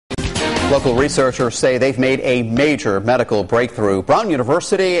Local researchers say they've made a major medical breakthrough. Brown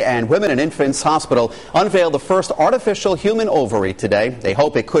University and Women and Infants Hospital unveiled the first artificial human ovary today. They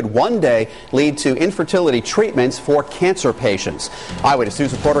hope it could one day lead to infertility treatments for cancer patients. Eyewitness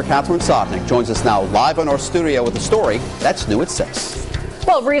News reporter Catherine Sotnick joins us now live in our studio with a story that's new at 6.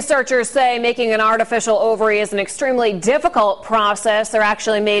 Well, researchers say making an artificial ovary is an extremely difficult process. They're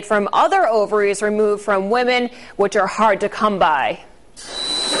actually made from other ovaries removed from women, which are hard to come by.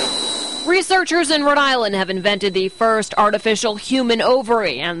 Researchers in Rhode Island have invented the first artificial human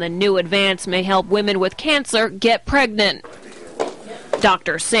ovary, and the new advance may help women with cancer get pregnant.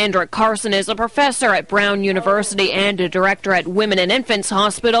 Dr. Sandra Carson is a professor at Brown University and a director at Women and Infants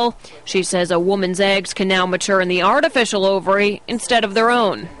Hospital. She says a woman's eggs can now mature in the artificial ovary instead of their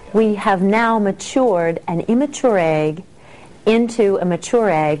own. We have now matured an immature egg into a mature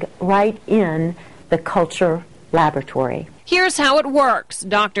egg right in the culture laboratory. Here's how it works.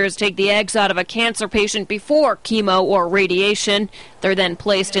 Doctors take the eggs out of a cancer patient before chemo or radiation. They're then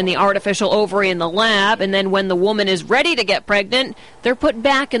placed in the artificial ovary in the lab, and then when the woman is ready to get pregnant, they're put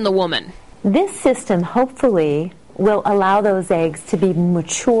back in the woman. This system hopefully will allow those eggs to be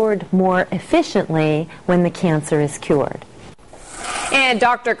matured more efficiently when the cancer is cured. And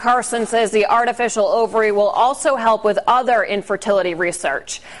Dr. Carson says the artificial ovary will also help with other infertility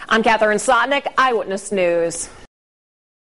research. I'm Catherine Sotnick, Eyewitness News.